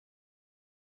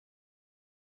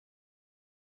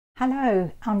Hello,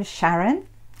 I'm Sharon.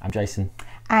 I'm Jason.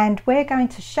 And we're going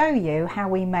to show you how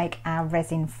we make our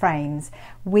resin frames.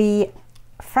 We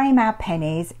frame our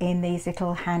pennies in these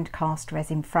little hand cast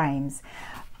resin frames,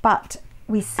 but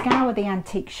we scour the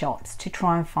antique shops to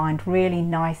try and find really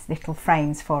nice little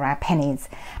frames for our pennies.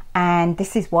 And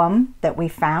this is one that we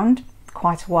found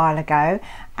quite a while ago,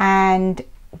 and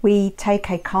we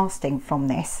take a casting from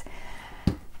this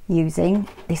using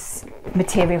this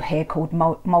material here called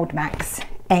Mold Max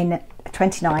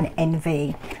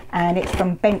N29NV, and it's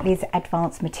from Bentley's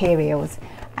Advanced Materials,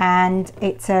 and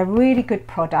it's a really good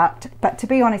product. But to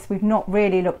be honest, we've not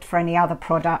really looked for any other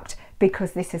product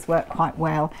because this has worked quite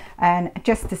well. And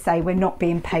just to say, we're not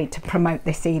being paid to promote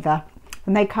this either.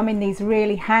 And they come in these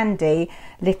really handy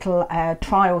little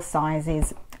trial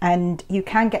sizes, and you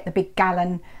can get the big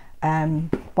gallon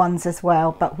ones as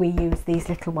well, but we use these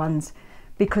little ones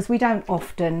because we don't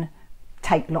often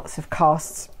take lots of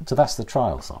casts. So that's the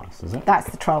trial size, is it?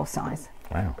 That's the trial size.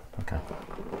 Wow, okay.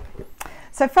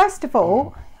 So first of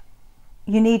all,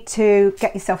 you need to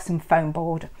get yourself some foam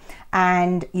board,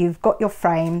 and you've got your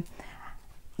frame.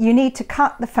 You need to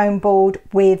cut the foam board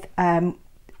with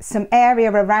some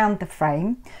area around the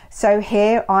frame. So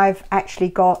here I've actually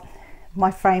got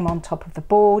my frame on top of the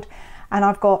board, and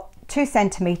I've got 2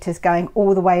 centimeters going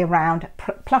all the way around,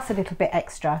 plus a little bit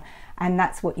extra, and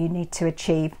that's what you need to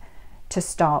achieve to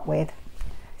start with.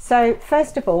 So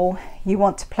first of all, you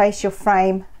want to place your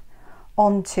frame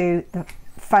onto the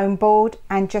foam board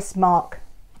and just mark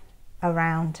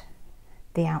around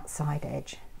the outside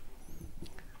edge.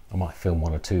 I might film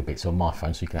 1 or 2 bits on my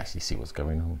phone so you can actually see what's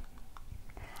going on.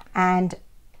 And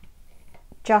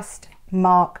just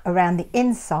mark around the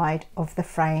inside of the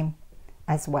frame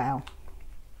as well,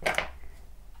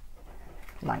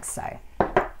 like so.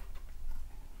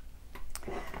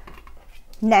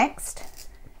 Next,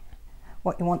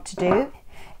 what you want to do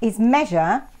is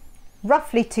measure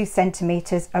roughly 2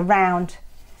 centimeters around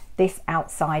this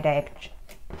outside edge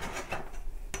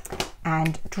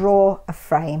and draw a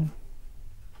frame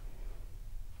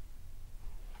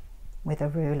with a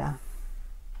ruler,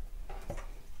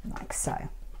 like so.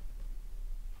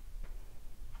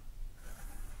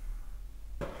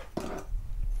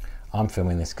 I'm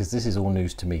filming this because this is all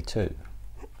news to me too.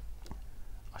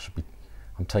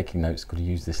 I'm taking notes, got to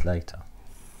use this later.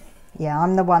 Yeah,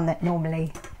 I'm the one that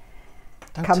normally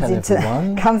comes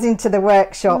into the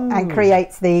workshop and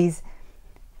creates these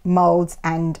moulds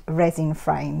and resin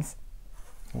frames.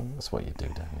 Well, that's what you do,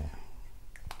 don't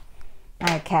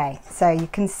you? Okay, so you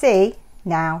can see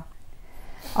now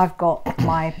I've got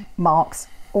my marks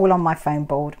all on my foam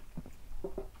board.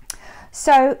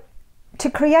 So to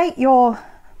create your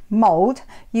mould,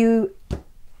 you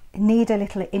need a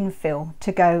little infill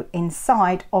to go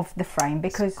inside of the frame,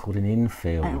 because it's called an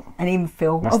infill. An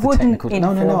infill, that's a wooden technical.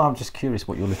 infill. No, I'm just curious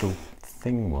what your little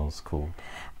thing was called.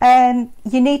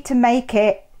 You need to make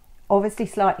it obviously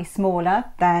slightly smaller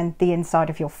than the inside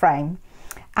of your frame,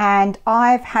 and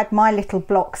I've had my little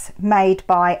blocks made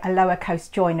by a Lower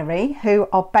Coast Joinery, who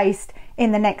are based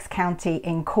in the next county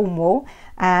in Cornwall,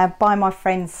 by my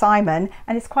friend Simon,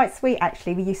 and it's quite sweet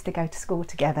actually. We used to go to school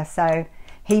together, so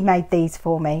he made these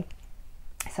for me,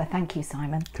 so thank you,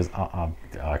 Simon. Because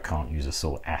I can't use a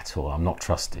saw at all. I'm not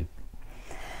trusted.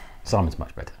 Simon's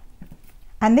much better.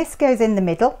 And this goes in the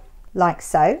middle like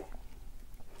so,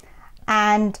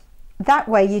 and that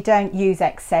way you don't use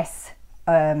excess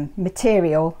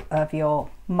material of your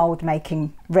mould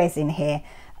making resin here,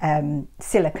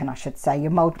 silicone I should say,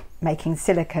 your mould making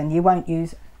silicone. You won't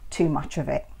use too much of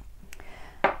it.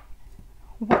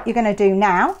 What you're going to do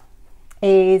now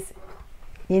is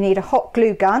you need a hot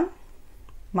glue gun.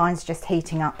 Mine's just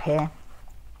heating up here,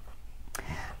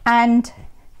 and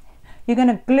you're going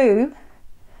to glue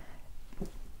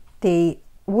the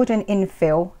wooden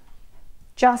infill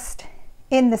just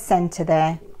in the center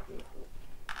there.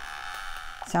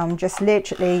 So I'm just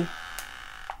literally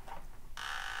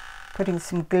putting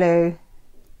some glue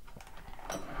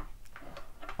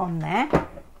on there,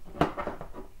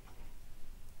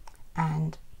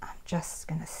 and I'm just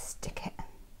going to stick it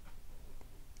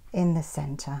in the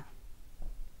center.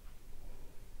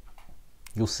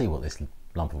 You'll see what this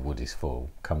lump of wood is for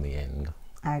come the end.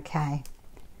 Okay.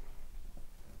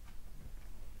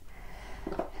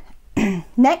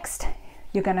 Next,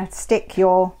 you're going to stick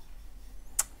your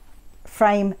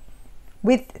frame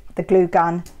with the glue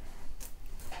gun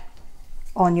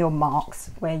on your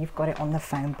marks where you've got it on the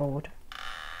foam board.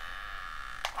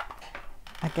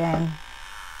 Again,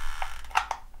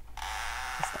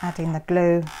 just adding the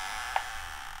glue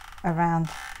around.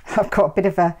 I've got a bit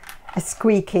of a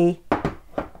squeaky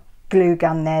glue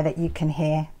gun there that you can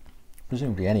hear.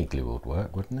 Presumably any glue would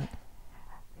work, wouldn't it?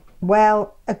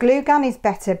 Well, a glue gun is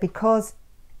better because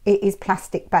it is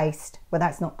plastic based. Well,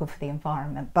 that's not good for the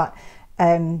environment, but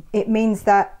it means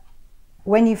that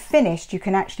when you've finished, you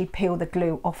can actually peel the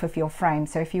glue off of your frame.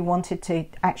 So if you wanted to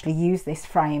actually use this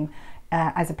frame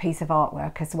as a piece of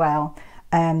artwork as well,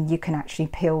 you can actually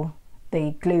peel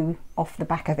the glue off the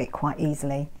back of it quite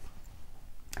easily.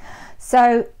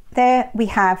 So there we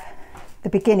have the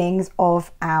beginnings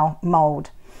of our mould.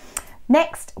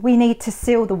 Next, we need to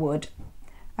seal the wood.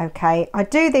 Okay, I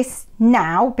do this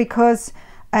now because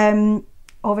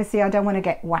obviously I don't want to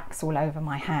get wax all over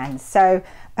my hands. So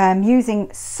using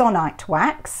Sonite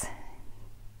wax,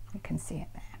 you can see it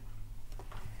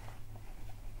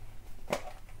there.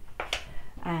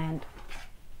 And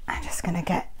I'm just going to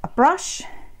get a brush.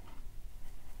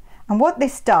 And what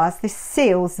this does, this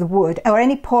seals the wood or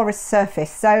any porous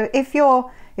surface. So if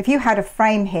you had a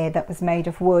frame here that was made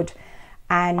of wood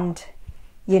and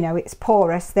you know it's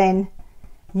porous, then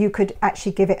you could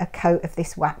actually give it a coat of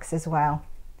this wax as well.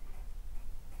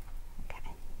 Okay.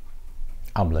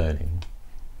 I'm learning.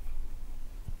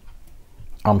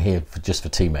 I'm here just for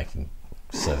tea making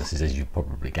services, as you've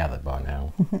probably gathered by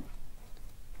now.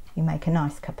 You make a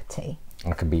nice cup of tea.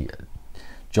 I can be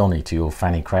Johnny to your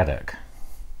Fanny Craddock.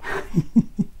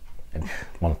 And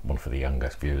one for the younger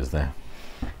viewers there.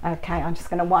 Okay, I'm just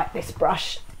going to wipe this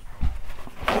brush.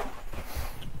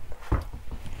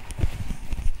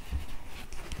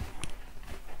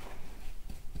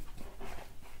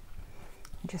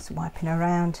 Just wiping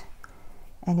around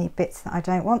any bits that I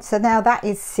don't want. So now that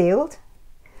is sealed.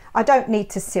 I don't need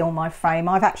to seal my frame.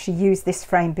 I've actually used this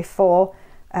frame before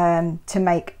to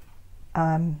make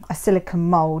a silicone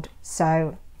mould,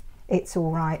 so it's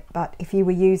all right. But if you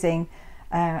were using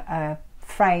a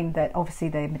frame that obviously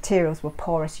the materials were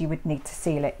porous, you would need to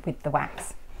seal it with the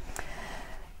wax.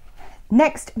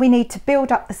 Next, we need to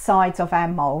build up the sides of our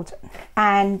mould,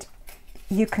 and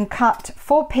you can cut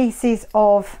 4 pieces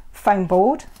of foam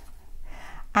board,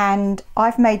 and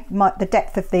I've made the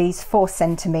depth of these 4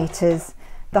 centimetres.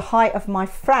 The height of my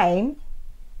frame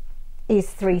is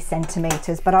 3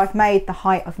 centimetres, but I've made the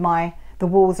height of the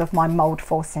walls of my mould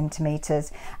 4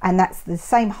 centimetres, and that's the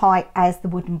same height as the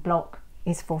wooden block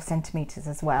is 4 centimetres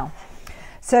as well.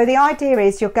 So the idea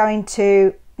is you're going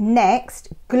to next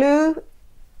glue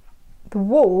the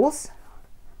walls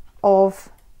of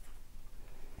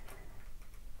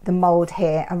the mould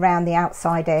here around the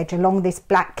outside edge along this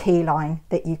black key line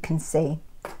that you can see.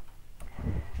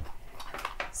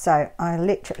 So I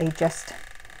literally just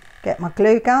get my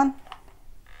glue gun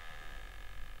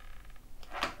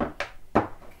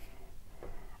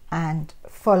and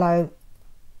follow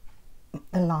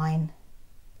the line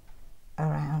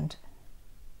around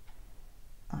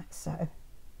like so.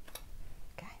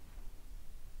 Okay.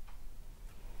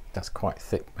 That's quite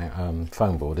thick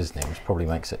foam board, isn't it? Which probably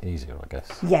makes it easier, I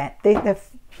guess. Yeah, the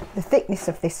thickness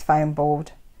of this foam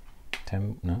board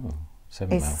 7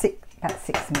 is mil. about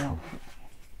 6 mil.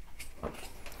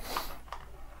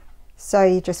 So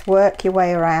you just work your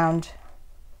way around,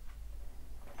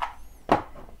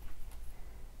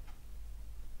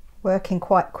 working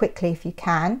quite quickly if you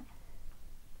can.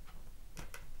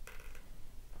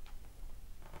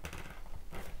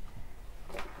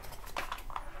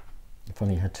 If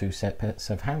only you had 2 sets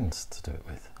of hands to do it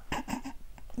with.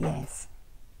 Yes.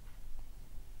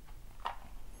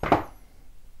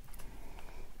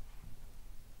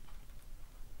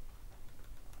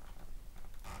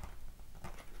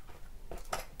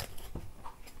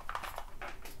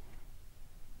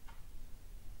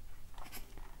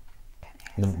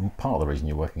 And part of the reason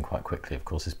you're working quite quickly, of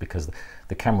course, is because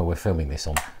the camera we're filming this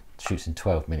on shoots in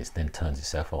 12 minutes, then turns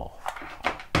itself off.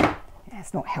 Yeah,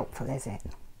 it's not helpful, is it?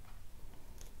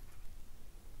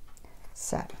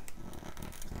 So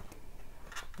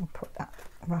we'll put that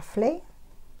roughly.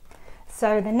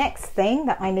 So the next thing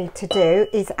that I need to do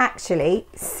is actually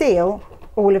seal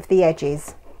all of the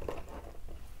edges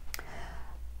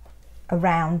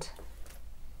around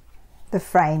the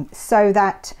frame so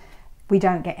that we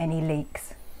don't get any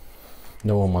leaks.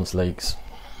 No one wants leaks.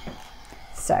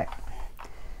 So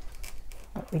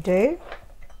what we do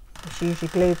is use your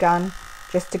glue gun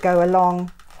just to go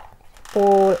along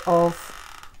all of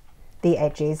the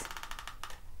edges.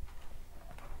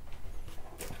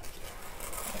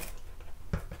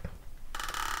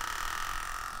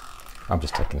 I'm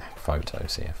just taking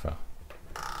photos here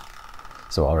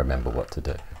so I remember what to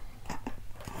do.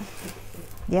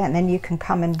 Yeah, and then you can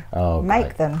come and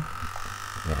make them.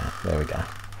 Yeah, there we go.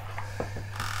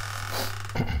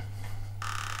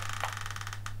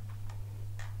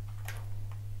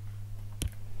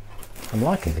 I'm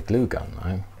liking the glue gun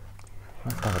though.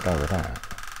 Let's have a go with that.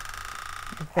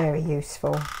 Very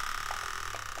useful.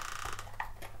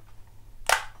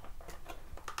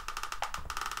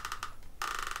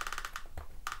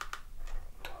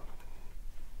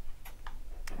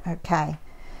 Okay,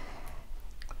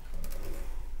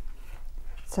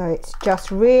 so it's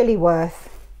just really worth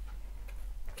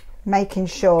making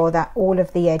sure that all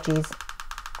of the edges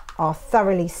are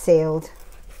thoroughly sealed.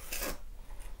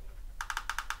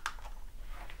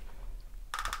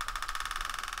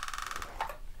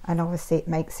 And obviously it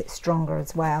makes it stronger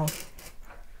as well.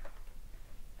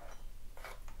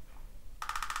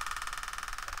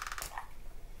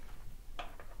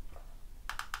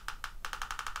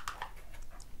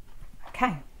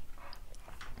 Okay.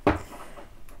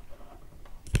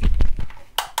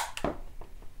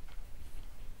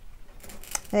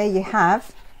 There you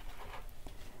have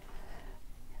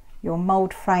your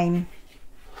mould frame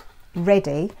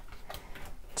ready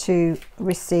to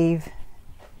receive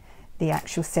the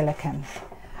actual silicone.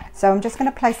 So I'm just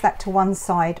going to place that to one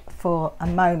side for a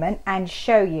moment and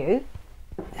show you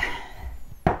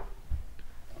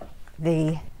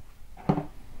the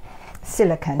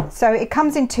silicone. So it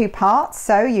comes in two parts.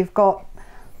 So you've got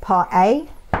part A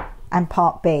and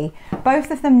part B. Both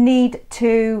of them need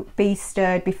to be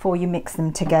stirred before you mix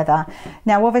them together.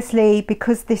 Now obviously,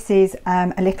 because this is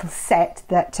a little set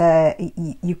that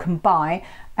you can buy,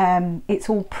 it's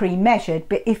all pre-measured,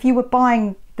 but if you were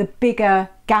buying the bigger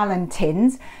gallon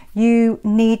tins, you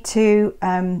need to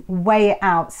weigh it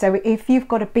out. So if you've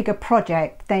got a bigger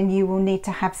project, then you will need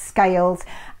to have scales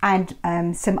and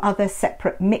some other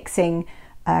separate mixing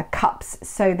cups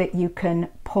so that you can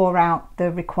pour out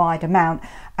the required amount.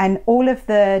 And all of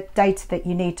the data that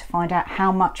you need to find out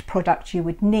how much product you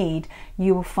would need,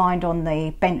 you will find on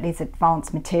the Bentley's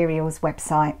Advanced Materials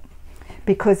website,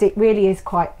 because it really is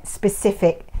quite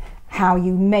specific how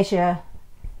you measure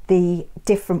the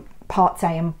different parts A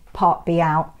and part B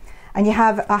out. And you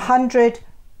have 100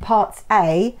 parts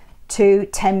A to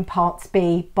 10 parts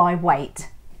B by weight.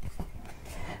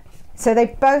 So they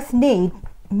both need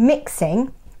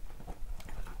mixing,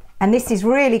 and this is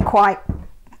really quite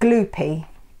gloopy.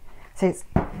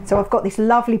 So I've got this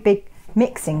lovely big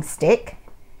mixing stick,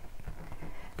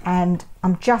 and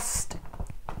I'm just...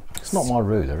 It's not my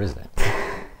ruler, is it?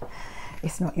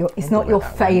 It's not your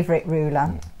favourite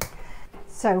ruler.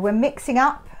 So we're mixing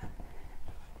up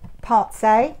parts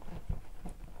A,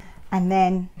 and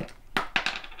then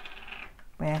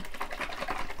we're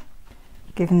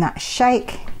giving that a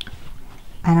shake,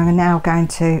 and I'm now going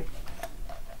to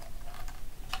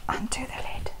undo the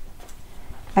lid.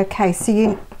 Okay, so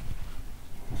you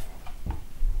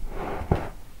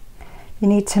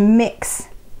need to mix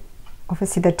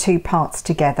obviously the two parts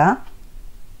together,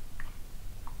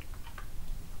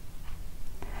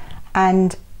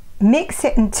 and mix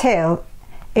it until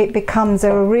it becomes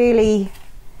a really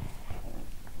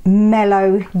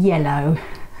mellow yellow.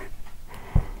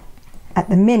 At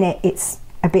the minute it's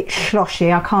a bit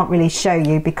sloshy. I can't really show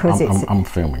you because I'm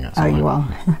filming it. So oh, you are.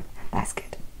 That's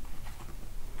good.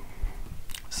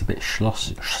 It's a bit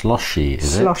sloshy,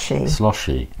 is sloshy. It?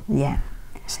 Sloshy. Yeah.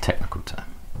 It's a technical term.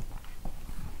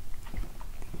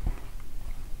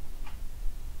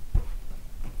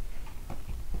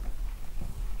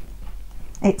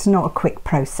 It's not a quick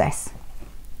process.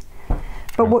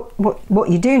 But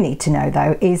what you do need to know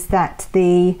though is that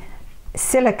the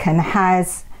silicone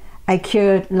has a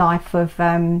cure life of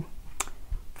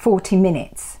 40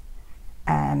 minutes.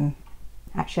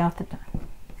 Actually,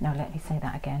 no, let me say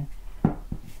that again.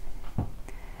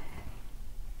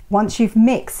 Once you've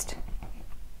mixed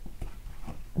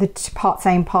the parts A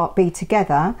and part B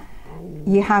together,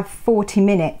 you have 40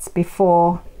 minutes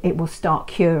before it will start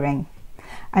curing.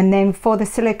 And then for the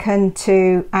silicone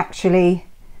to actually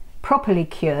properly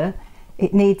cure,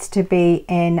 it needs to be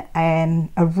in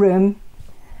a room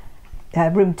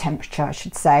temperature, I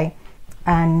should say,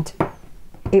 and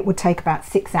it would take about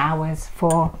 6 hours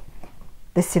for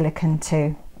the silicone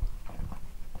to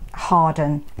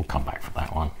harden. We'll come back for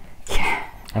that one. Yeah.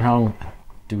 And how long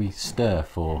do we stir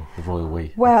for the royal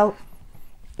we? Well,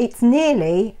 it's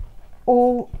nearly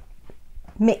all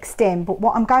mixed in, but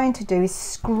what I'm going to do is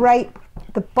scrape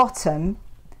the bottom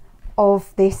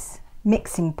of this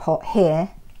mixing pot here,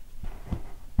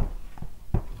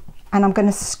 and I'm going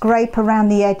to scrape around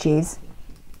the edges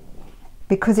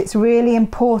because it's really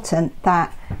important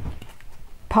that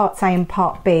parts A and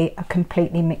part B are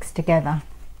completely mixed together.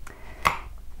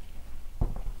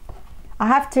 I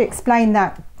have to explain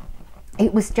that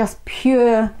it was just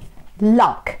pure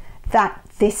luck that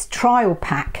this trial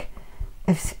pack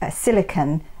of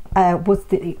silicone was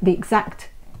the exact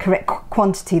correct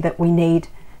quantity that we need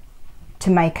to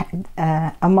make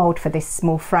a mould for this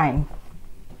small frame.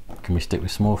 Can we stick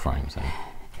with small frames then?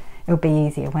 It'll be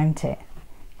easier, won't it?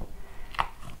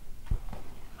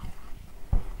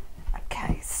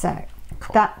 Okay, so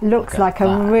that looks like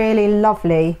a really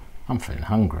lovely... I'm feeling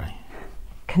hungry.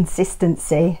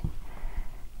 ...consistency.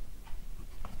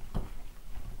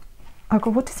 Oh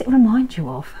God, what does it remind you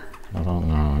of? I don't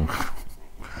know.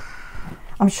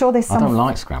 I'm sure there's some... I don't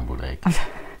like scrambled eggs.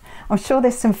 I'm sure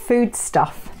there's some food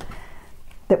stuff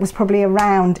that was probably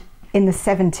around in the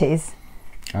 70s.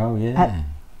 Oh yeah.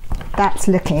 That's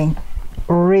looking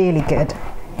really good.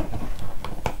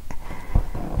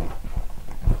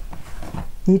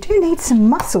 You do need some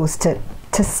muscles to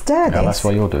stir this. Yeah, that's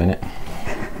why you're doing it.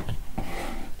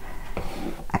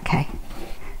 Okay,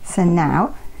 so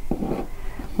now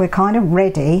we're kind of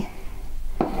ready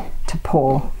to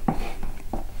pour.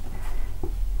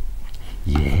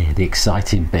 Yeah, the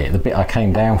exciting bit, the bit I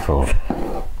came down for.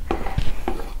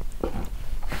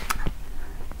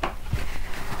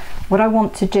 What I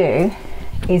want to do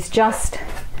is just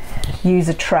use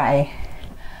a tray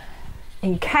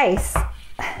in case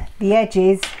the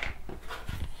edges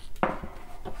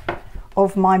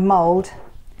of my mould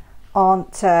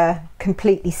aren't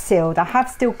completely sealed. I have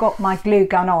still got my glue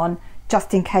gun on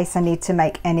just in case I need to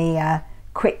make any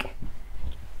quick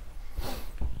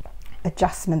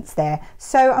adjustments there.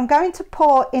 So I'm going to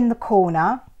pour in the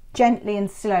corner gently and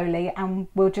slowly, and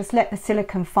we'll just let the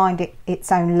silicone find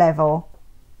its own level.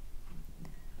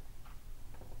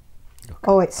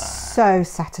 Oh, it's so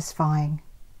satisfying.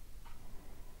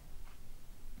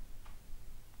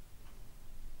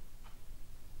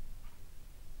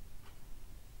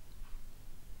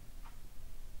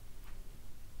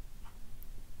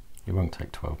 It won't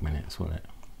take 12 minutes, will it?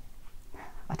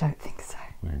 I don't think so.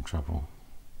 We're in trouble.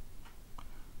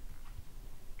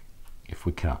 If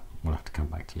we cut, we'll have to come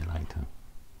back to you later.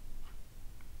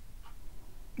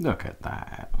 Look at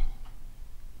that.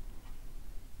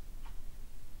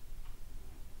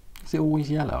 Is it always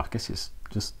yellow? I guess it's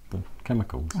just the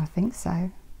chemicals. I think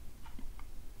so.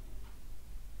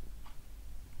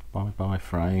 Bye-bye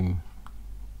frame.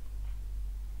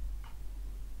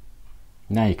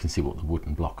 Now you can see what the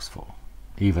wooden block's for.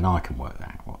 Even I can work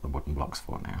out what the wooden block's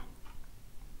for now.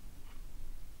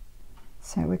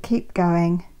 So we'll keep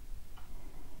going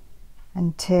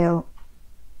until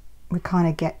we kind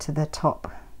of get to the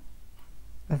top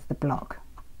of the block.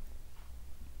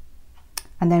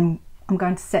 And then I'm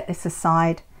going to set this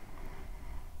aside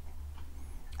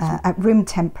at room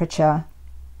temperature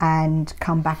and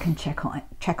come back and check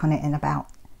on it in about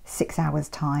 6 hours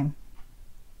time.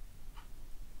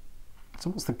 So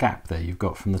what's the gap there you've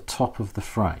got from the top of the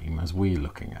frame as we're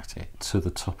looking at it to the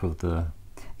top of the...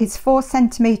 It's 4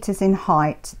 centimetres in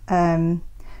height,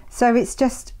 so it's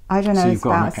just, I don't know, it's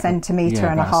about a centimetre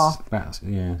and a half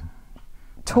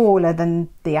taller than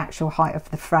the actual height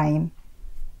of the frame.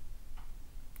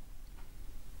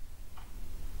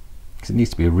 Because it needs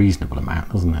to be a reasonable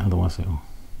amount, doesn't it? Otherwise it'll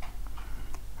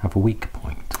have a weak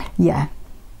point. Yeah,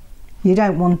 you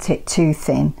don't want it too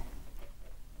thin.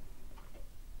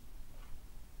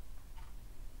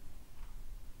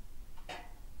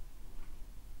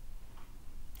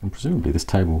 And presumably this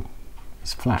table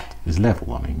is flat, is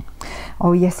level, I mean.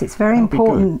 Oh yes, it's very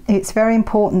important. It's very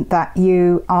important that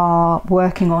you are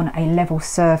working on a level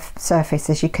surface,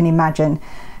 as you can imagine.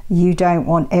 You don't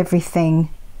want everything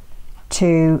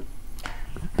to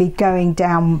be going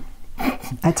down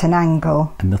at an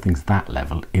angle. And nothing's that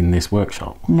level in this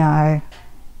workshop. No.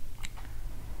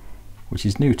 Which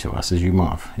is new to us, as you might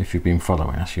have, if you've been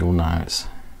following us, you'll know it's...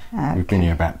 Okay. We've been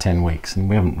here about 10 weeks and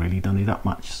we haven't really done it up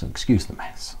much, so excuse the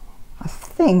mess. I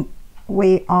think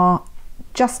we are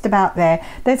just about there.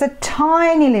 There's a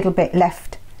tiny little bit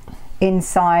left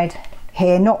inside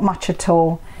here, not much at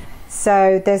all.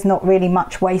 So there's not really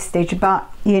much wastage,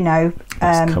 but you know...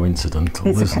 It's coincidental,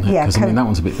 isn't it? Because I mean, that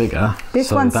one's a bit bigger. This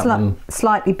so one's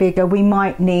slightly bigger. We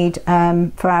might need,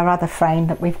 for our other frame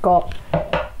that we've got,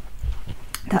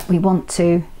 that we want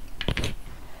to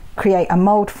create a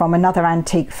mould from, another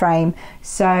antique frame,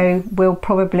 so we'll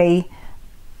probably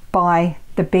buy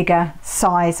the bigger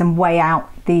size and weigh out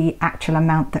the actual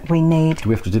amount that we need. Do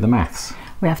we have to do the maths?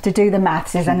 We have to do the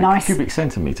maths. There's a nice cubic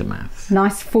centimetre maths.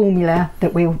 Nice formula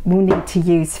that we'll need to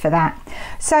use for that.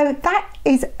 So that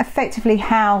is effectively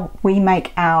how we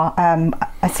make our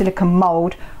a silicone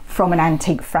mould from an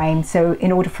antique frame. So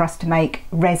in order for us to make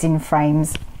resin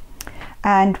frames.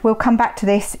 And we'll come back to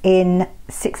this in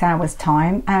 6 hours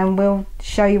time and we'll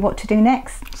show you what to do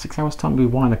next. 6 hours time will be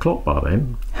wine o'clock by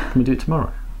then. Can we do it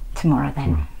tomorrow? Tomorrow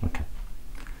then. Okay.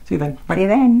 See you then. Bye. See you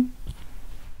then.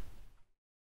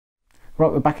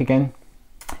 Right, we're back again.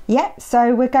 Yeah,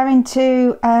 so we're going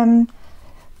to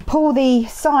pull the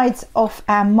sides off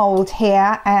our mould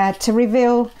here to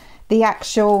reveal the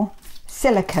actual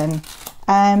silicone.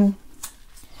 The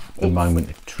moment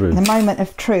of truth. The moment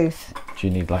of truth. Do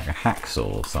you need like a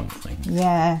hacksaw or something?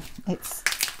 Yeah, it's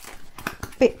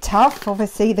a bit tough.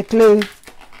 Obviously the glue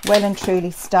well and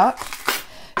truly stuck.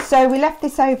 So we left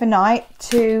this overnight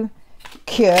to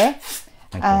cure,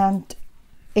 and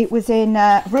it was in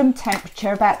room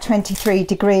temperature, about 23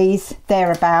 degrees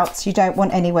thereabouts. You don't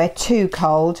want anywhere too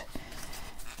cold.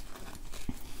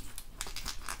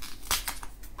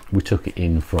 We took it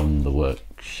in from the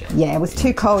workshop. Yeah, it was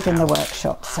too cold in the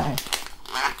workshop, so.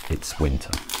 It's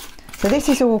winter. So this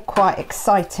is all quite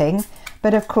exciting,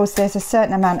 but of course there's a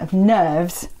certain amount of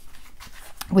nerves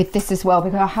with this as well,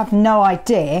 because I have no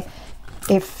idea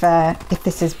if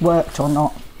this has worked or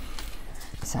not.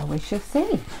 So we shall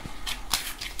see.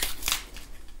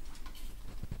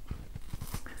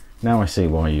 Now I see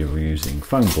why you were using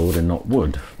foam board and not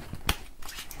wood.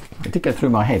 It did go through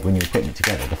my head when you were putting it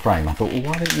together, the frame. I thought, well,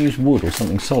 why don't you use wood or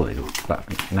something solid?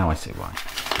 But now I see why.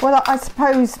 Well, I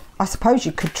suppose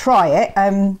you could try it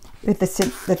with the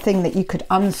thing that you could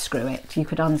unscrew it. You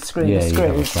could unscrew the screws. Yeah,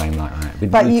 you have a frame like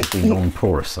that. But it would be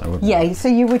non-porous though, wouldn't it? Yeah, so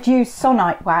you would use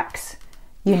sonite wax,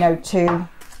 you know, to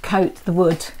coat the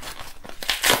wood.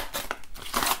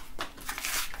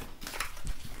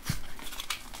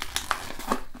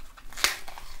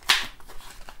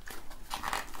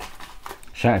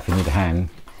 Shout if you need a hand.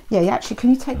 Yeah, actually,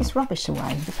 can you take this rubbish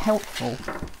away? It's helpful.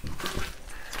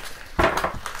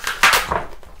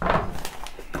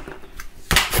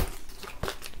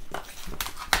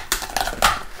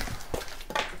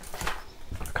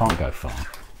 I can't go far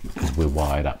because we're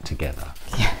wired up together.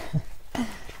 Yeah.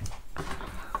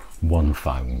 One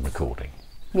phone recording.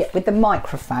 Yeah, with the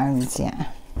microphones,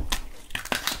 yeah.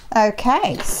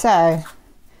 Okay, so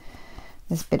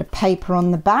there's a bit of paper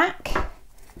on the back.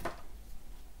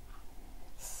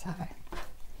 So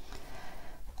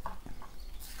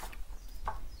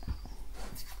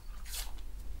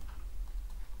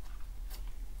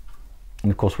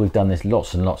and of course we've done this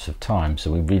lots and lots of times,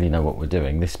 so we really know what we're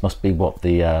doing. This must be what,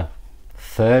 the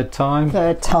third time?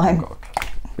 Third time. Oh,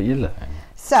 but you learn.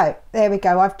 So there we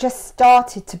go. I've just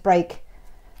started to break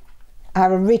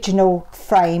our original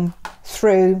frame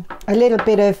through a little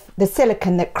bit of the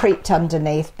silicone that creeped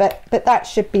underneath, but that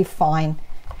should be fine.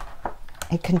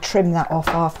 You can trim that off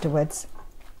afterwards.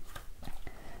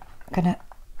 I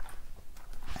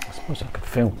suppose I could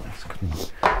film this,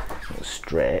 couldn't I? Sort of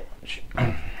stretch,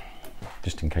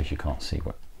 just in case you can't see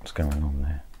what's going on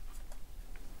there.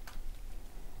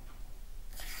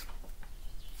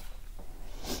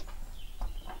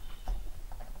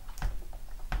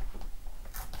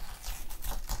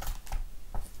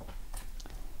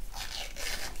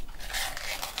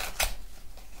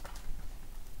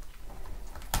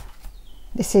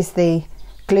 This is the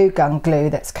glue gun glue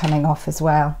that's coming off as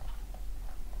well.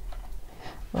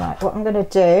 Right, what I'm going to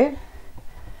do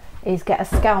is get a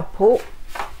scalpel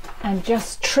and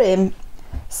just trim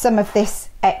some of this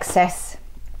excess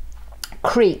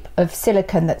creep of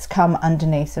silicone that's come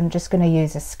underneath. So I'm just going to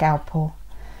use a scalpel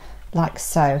like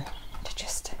so to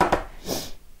just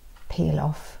peel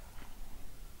off.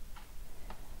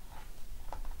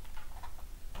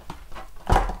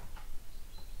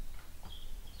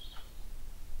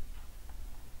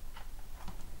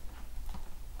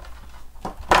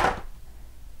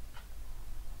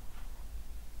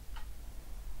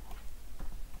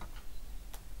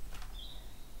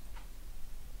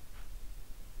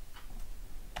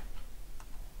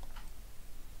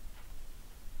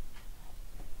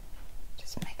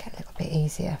 Make it a little bit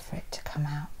easier for it to come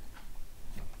out.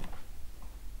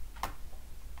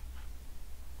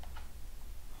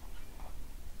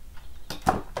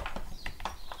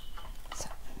 So,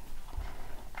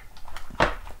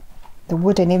 the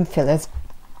wooden infill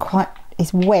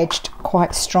is wedged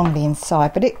quite strongly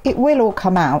inside, but it will all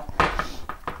come out.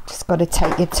 Just got to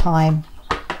take your time.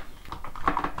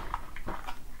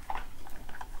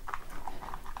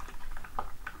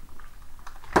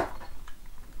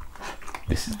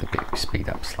 This is the bit we speed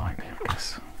up slightly, I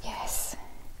guess. Yes.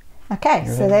 Okay,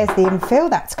 so there's the infill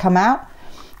that's come out,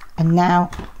 and now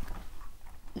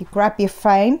you grab your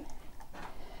frame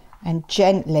and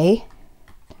gently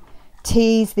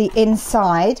tease the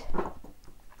inside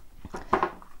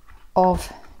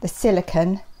of the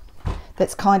silicone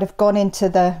that's kind of gone into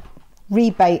the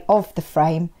rebate of the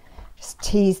frame. Just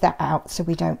tease that out so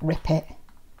we don't rip it,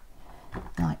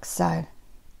 like so.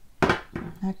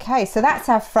 Okay, so that's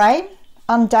our frame,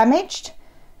 undamaged.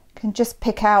 Can just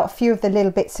pick out a few of the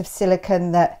little bits of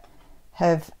silicone that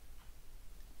have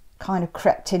kind of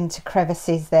crept into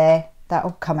crevices there,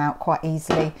 that'll come out quite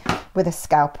easily with a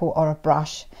scalpel or a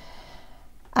brush.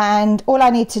 And all I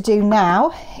need to do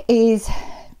now is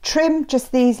trim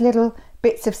just these little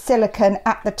bits of silicone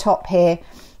at the top here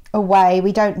away.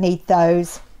 We don't need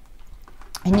those.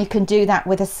 And you can do that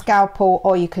with a scalpel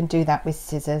or you can do that with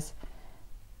scissors.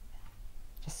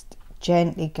 Just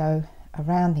gently go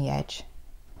around the edge.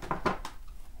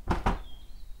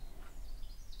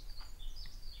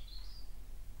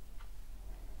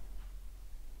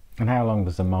 And how long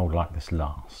does a mould like this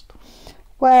last?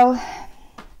 Well,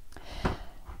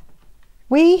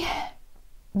 we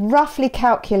roughly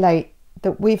calculate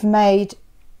that we've made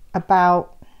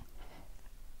about,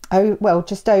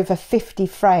 just over 50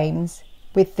 frames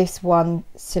with this one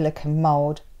silicone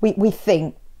mould, we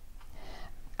think.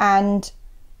 And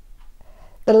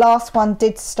the last one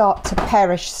did start to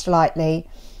perish slightly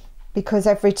because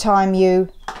every time you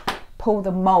pull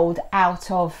the mould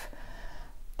out of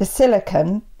the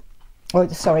silicone, or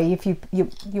sorry, if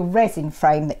your resin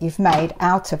frame that you've made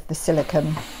out of the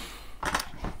silicone,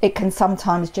 it can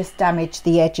sometimes just damage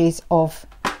the edges of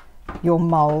your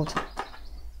mould.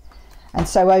 And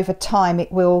so over time it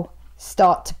will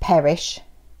start to perish.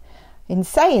 In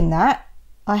saying that,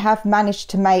 I have managed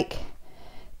to make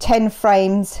 10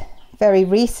 frames very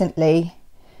recently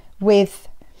with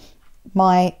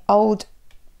my old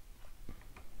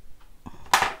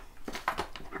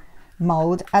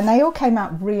mould, and they all came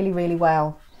out really, really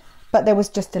well, but there was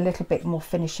just a little bit more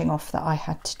finishing off that I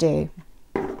had to do.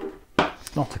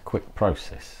 It's not a quick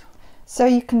process. So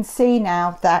you can see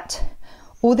now that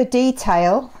all the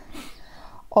detail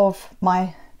of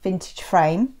my vintage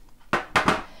frame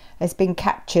has been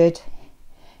captured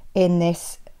in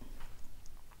this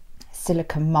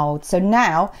silicone mould. So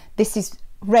now this is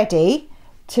ready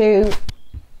to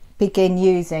begin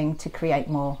using to create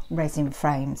more resin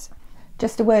frames.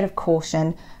 Just a word of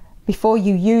caution, before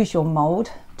you use your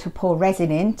mould to pour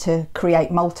resin in to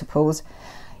create multiples,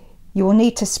 you will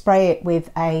need to spray it with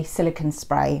a silicone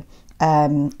spray.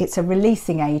 It's a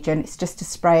releasing agent, it's just a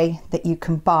spray that you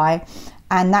can buy,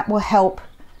 and that will help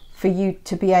for you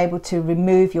to be able to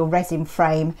remove your resin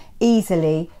frame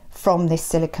easily from this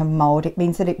silicone mould. It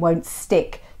means that it won't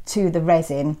stick to the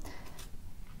resin.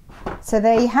 So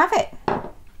there you have it.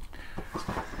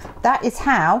 That is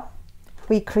how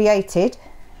we created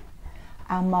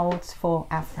our moulds for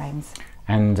our frames.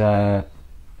 And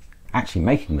actually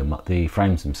making them, the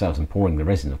frames themselves, and pouring the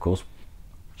resin, of course,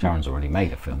 Sharon's already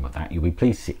made a film of that. You'll be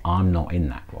pleased to see I'm not in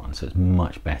that one, so it's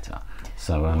much better.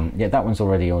 So yeah, that one's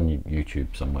already on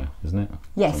YouTube somewhere, isn't it?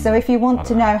 Yes, somewhere. So if you want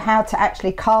to know how to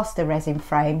actually cast a resin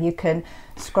frame, you can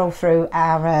scroll through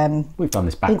our we've done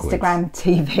this backwards. Instagram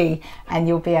TV, and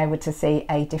you'll be able to see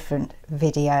a different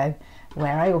video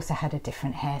where I also had a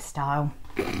different hairstyle.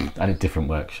 At a different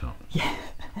workshop. Yeah,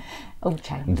 all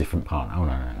changed. In different part. Oh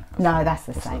no. That's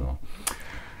the same.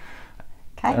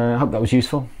 Okay. I hope that was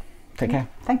useful. Take care.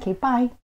 Thank you. Bye.